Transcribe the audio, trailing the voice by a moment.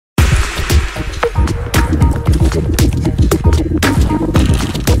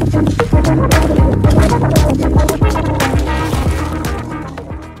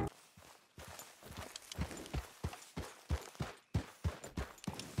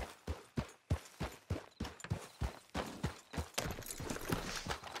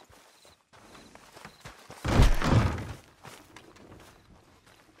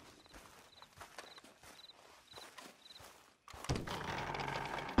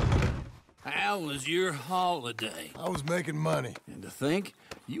How was your holiday? I was making money. And to think,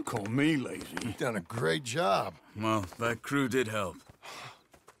 you call me lazy. You've done a great job. Well, that crew did help.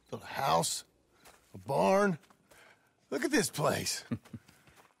 Built a house, a barn. Look at this place.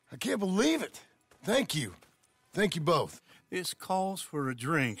 I can't believe it. Thank you. Thank you both. This calls for a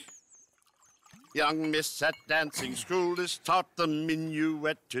drink. Young miss at dancing school is taught the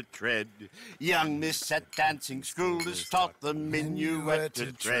minuet to tread. Young miss at dancing school is taught the minuet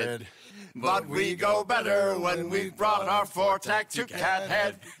to tread. But we go better when we've brought our four-tack to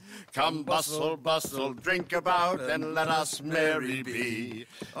Cathead. Come bustle, bustle, drink about, and let us merry be.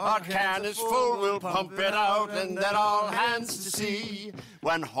 Our can is full, we'll pump it out, and then all hands to see.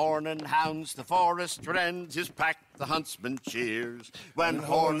 When horn and hounds the forest rend, his pack the huntsman cheers. When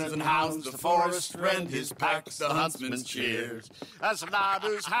horn and hounds the forest rend, his pack the huntsman cheers. As loud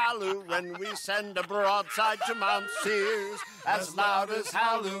as halloo when we send a broadside to Mount Sears. As loud as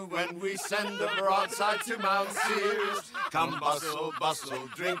halloo when we send a broadside to Mount Sears. Come bustle, bustle,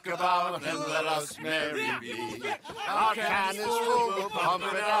 drink about, and let us merry be. Our can is full, we'll pump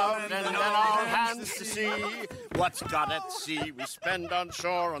it out, and then all hands to see. What's got at sea we spend on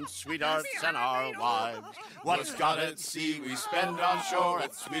shore on sweethearts and our wives. What's got at sea we spend on shore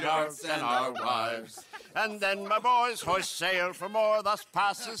at sweethearts and our wives. And then my boys hoist sail for more, thus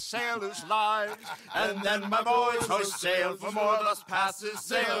passes sailors' lives. And then my boys hoist sail for more, thus passes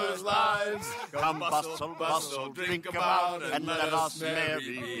sailors' lives. Come bustle, bustle, drink about, and let us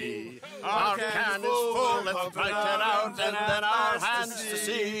merry be. Our can is full, let's break it out, and then our hands to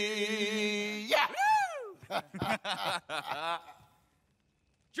see. Yeah!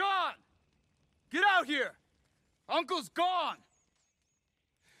 John! Get out here! Uncle's gone!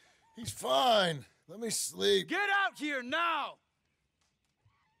 He's fine. Let me sleep. Get out here now!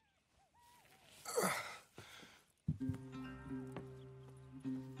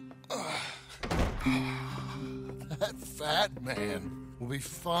 That fat man will be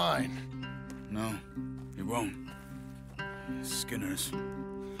fine. No, he won't. Skinner's.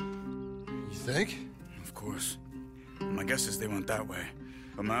 You think? Of course. My guess is they went that way.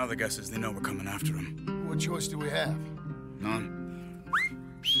 But my other guess is they know we're coming after them. What choice do we have? None.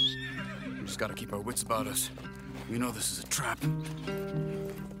 We just gotta keep our wits about us. We know this is a trap.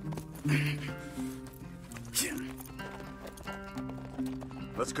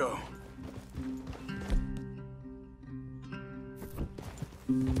 Let's go.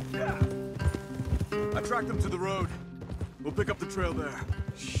 I tracked them to the road. We'll pick up the trail there.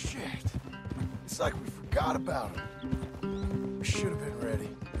 Shit. It's like we forgot about him. We should have been ready.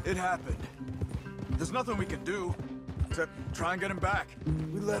 It happened. There's nothing we can do except try and get him back.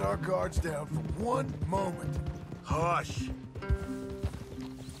 We let our guards down for one moment. Hush.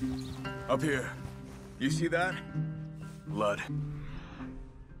 Up here. You see that? Blood.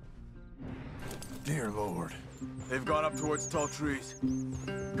 Dear Lord. They've gone up towards tall trees.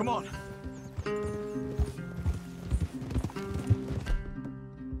 Come on.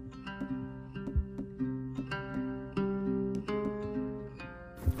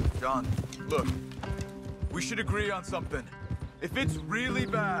 John, look. We should agree on something. If it's really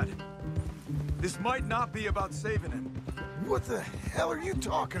bad, this might not be about saving him. What the hell are you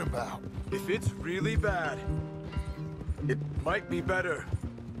talking about? If it's really bad, it might be better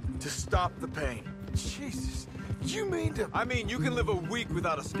to stop the pain. Jesus, you mean to... I mean, you can live a week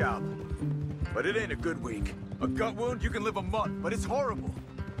without a scalp, but it ain't a good week. A gut wound, you can live a month, but it's horrible.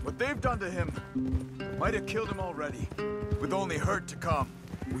 What they've done to him might have killed him already, with only hurt to come.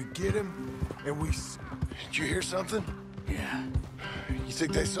 We get him, and we... Did you hear something? Yeah, You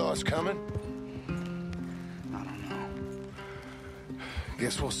think they saw us coming? I don't know.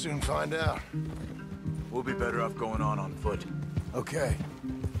 Guess we'll soon find out. We'll be better off going on foot. Okay.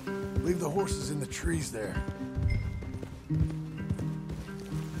 Leave the horses in the trees there.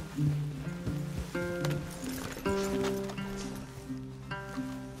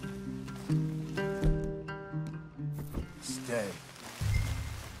 Stay.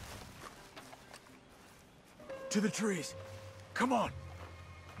 To the trees. Come on.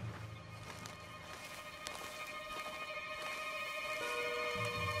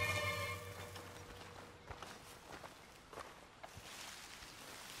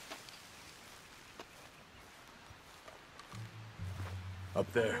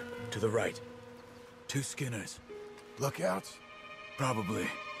 Up there, to the right. 2 Skinners. Lookouts? Probably.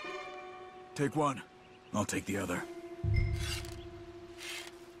 Take one. I'll take the other.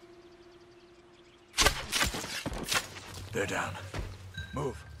 They're down.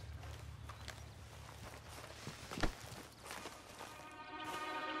 Move.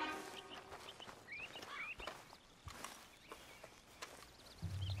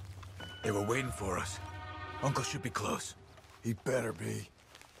 They were waiting for us. Uncle should be close. He better be.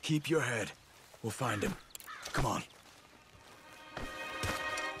 Keep your head. We'll find him. Come on.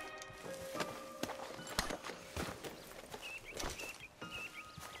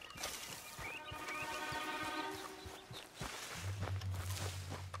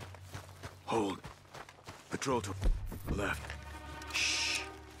 Hold. Patrol to left. Shh.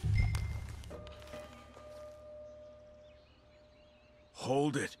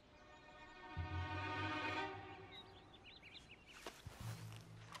 Hold it.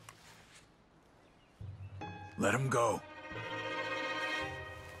 Let him go.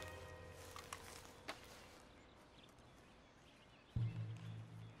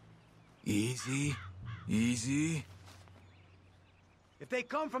 Easy. Easy. If they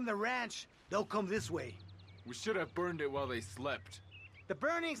come from the ranch, they'll come this way. We should have burned it while they slept. The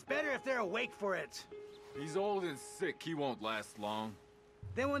burning's better if they're awake for it. He's old and sick. He won't last long.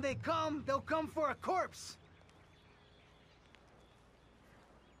 Then when they come, they'll come for a corpse.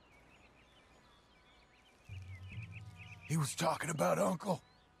 He was talking about Uncle.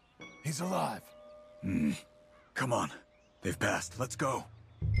 He's alive. Come on. They've passed. Let's go.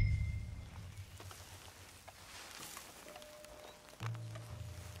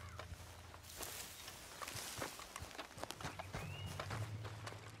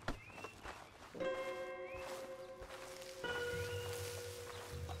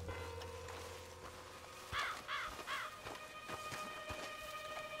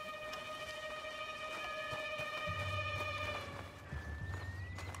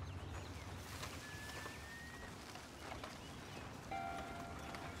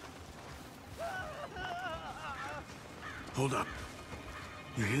 Hold up.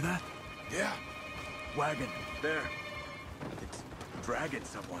 You hear that? Yeah. Wagon. There. It's dragging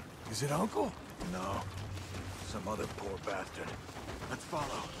someone. Is it Uncle? No. Some other poor bastard. Let's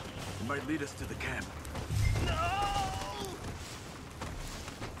follow. It might lead us to the camp. No!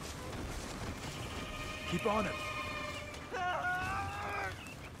 Keep on him.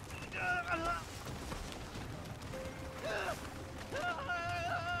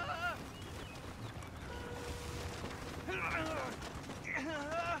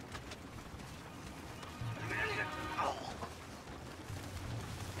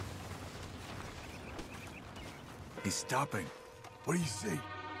 He's stopping. What do you see?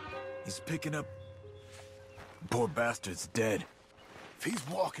 He's picking up... Poor bastard's dead. If he's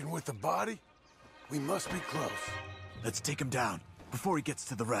walking with the body, we must be close. Let's take him down, before he gets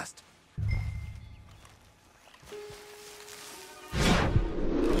to the rest.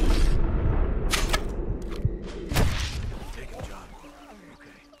 Take him, John.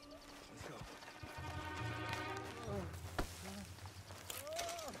 Okay. Let's go.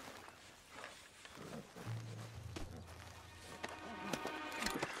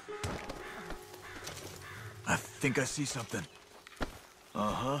 I think I see something.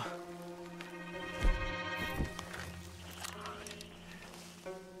 Uh-huh.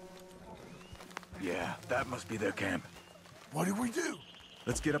 Yeah, that must be their camp. What do we do?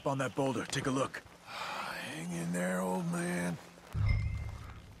 Let's get up on that boulder, take a look. Hang in there, old man.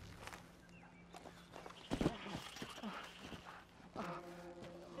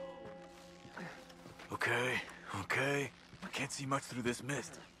 Okay, okay. I can't see much through this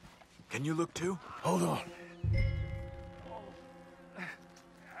mist. Can you look too? Hold on.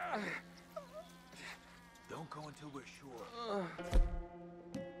 Don't go until we're sure.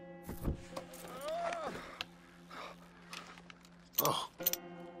 Oh.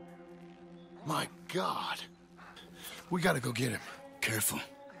 My God. We gotta go get him. Careful.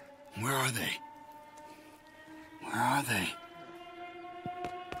 Where are they? Where are they?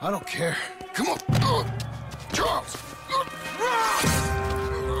 I don't care. Come on. Charles!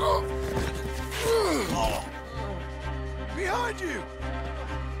 Behind you!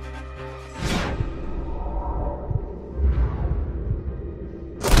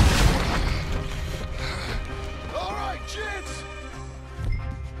 All right, kids!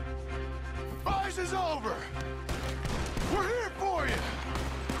 Rise is over! We're here for you!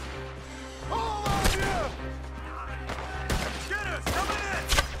 All of you! Get us! Coming in!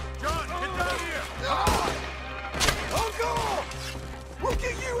 John, get down here! Uncle! We'll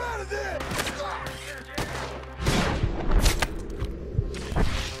get you out of there!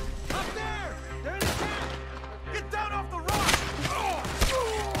 Up there! They're in the camp! Get down off the rock!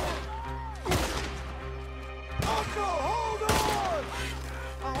 Uncle, hold on!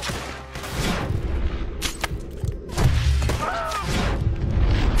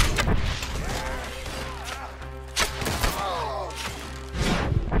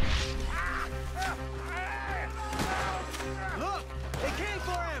 Look! They came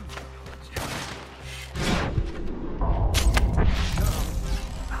for him!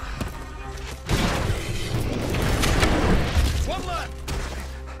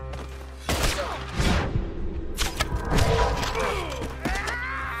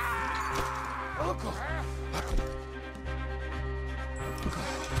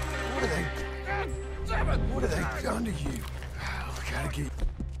 Look under you. We gotta get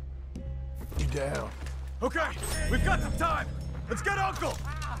you down. Okay, we've got some time. Let's get Uncle.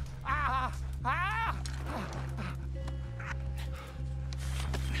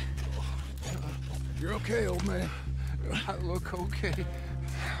 You're okay, old man. I look okay.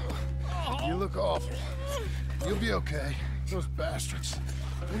 You look awful. You'll be okay. Those bastards.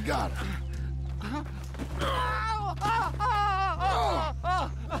 We got them.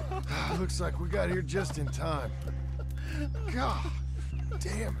 Looks like we got here just in time. God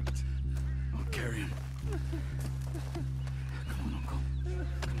damn it. I'll carry him. Come on, Uncle.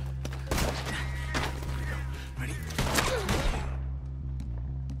 Come on. Here we go. Ready?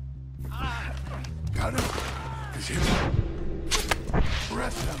 Got him. He's here.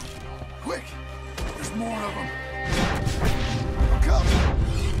 Rest him. Quick. There's more of them. Come.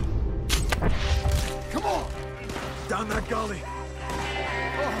 Come on. Down that gully.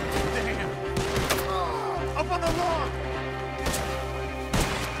 Oh, damn. Up on the log.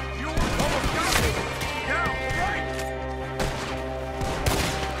 You almost got me. Now, right.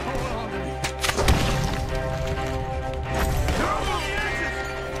 Hold on to me. They're over the edges.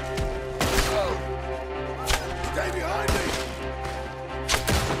 Stay behind me.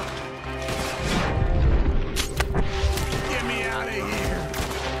 Get me out of here.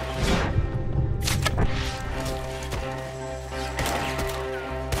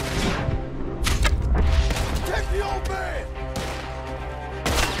 Take the old man.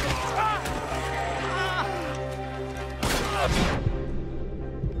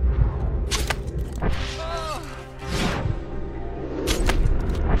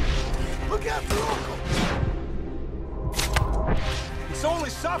 Look after Uncle. He's only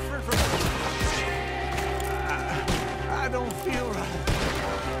suffering from... I don't feel right.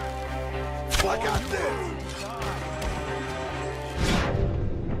 I got this.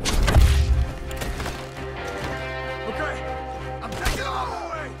 Okay, I'm taking all the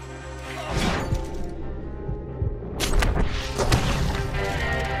way.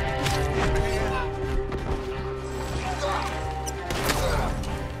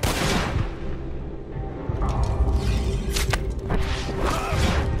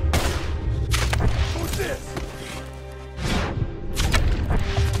 Who's this?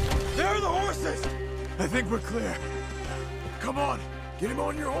 There are the horses. I think we're clear. Come on, Get him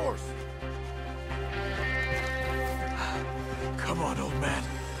on your horse. come on, old man.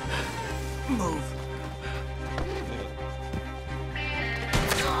 Move.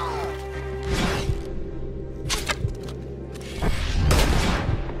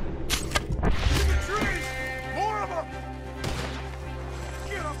 The trees! More of them!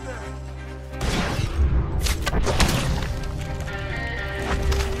 Get up there!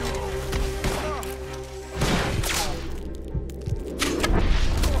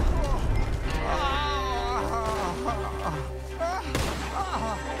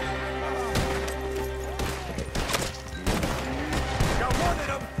 Got one in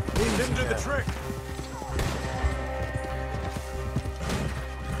them! Didn't do the trick!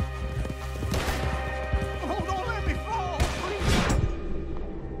 Oh, don't let me fall, please!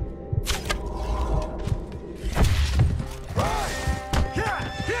 Right! Here!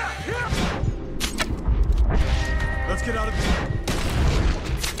 Let's get out of here.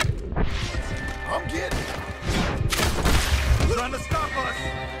 I'm getting it. Trying to stop us!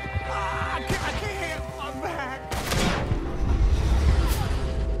 I can't! I'm back!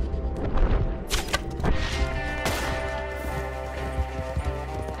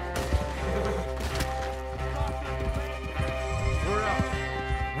 We're out.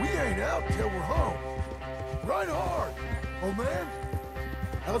 We ain't out till we're home. Ride hard. Oh, man.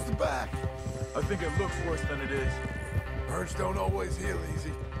 How's the back? I think it looks worse than it is. Burns don't always heal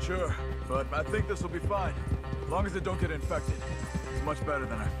easy. Sure, but I think this will be fine. As long as it don't get infected. It's much better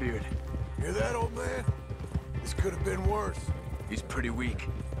than I feared. Hear that, old man? This could have been worse. He's pretty weak.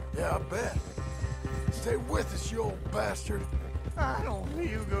 Yeah, I bet. Stay with us, you old bastard. I don't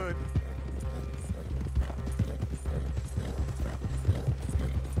feel good.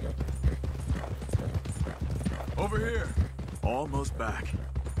 Over here. Almost back.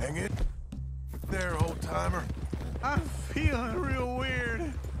 Hang in there, old-timer. I'm feeling real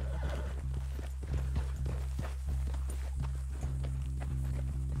weird.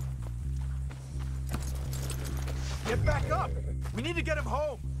 Get back up! We need to get him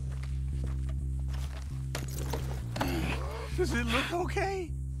home! Does it look okay?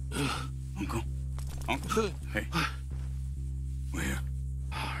 Uncle. Hey. We're here.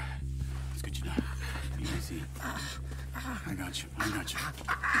 All right. Let's get you down. Easy. I got you.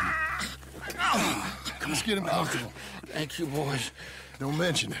 Let's get him comfortable. Thank you, boys. Don't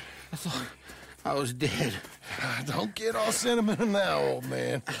mention it. I was dead. Don't get all sentimental now, old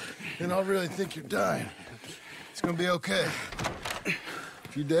man. Then I'll really think you're dying. It's gonna be okay. A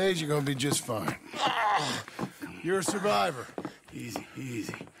few days, you're gonna be just fine. You're a survivor. Easy,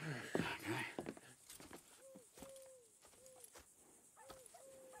 easy.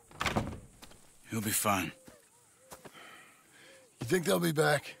 Okay. He'll be fine. You think they'll be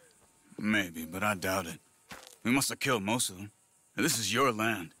back? Maybe, but I doubt it. We must have killed most of them. And this is your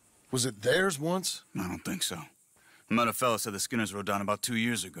land. Was it theirs once? I don't think so. I met a fella said the Skinners rode down about 2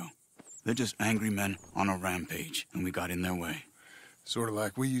 years ago. They're just angry men on a rampage, and we got in their way. Sort of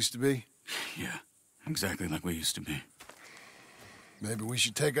like we used to be? Yeah, exactly like we used to be. Maybe we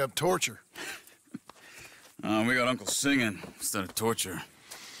should take up torture. We got Uncle singing instead of torture.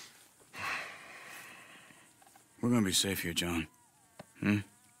 We're gonna be safe here, John.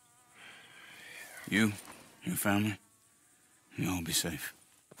 You, your family, you'll all be safe.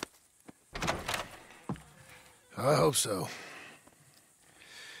 I hope so.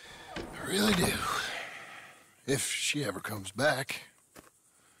 I really do. If she ever comes back.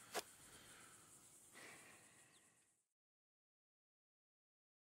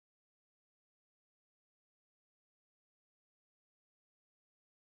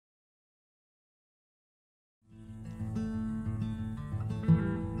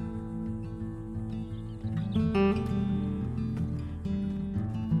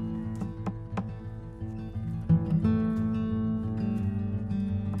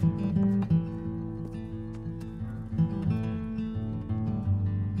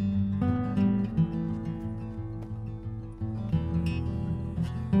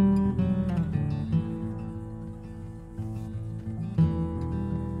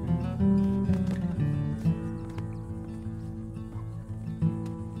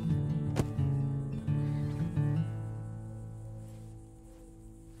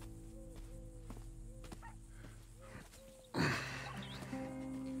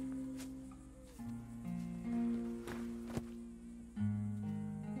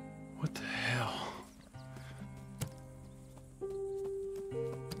 What the hell?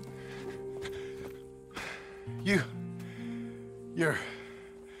 You're...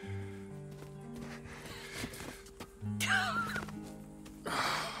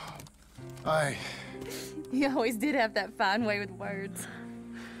 You always did have that fine way with words.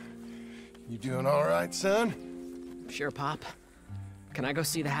 You doing all right, son? Sure, Pop. Can I go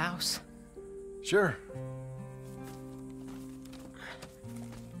see the house? Sure.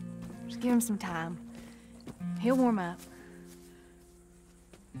 Just give him some time. He'll warm up.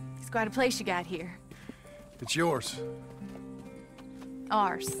 It's quite a place you got here. It's yours.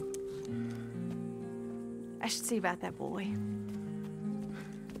 Ours. I should see about that boy.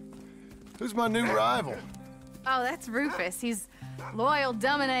 Who's my new rival? Oh, that's Rufus. He's loyal,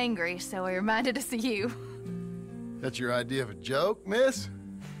 dumb, and angry, so he reminded us of you. That's your idea of a joke, miss?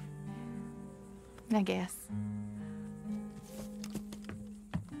 I guess.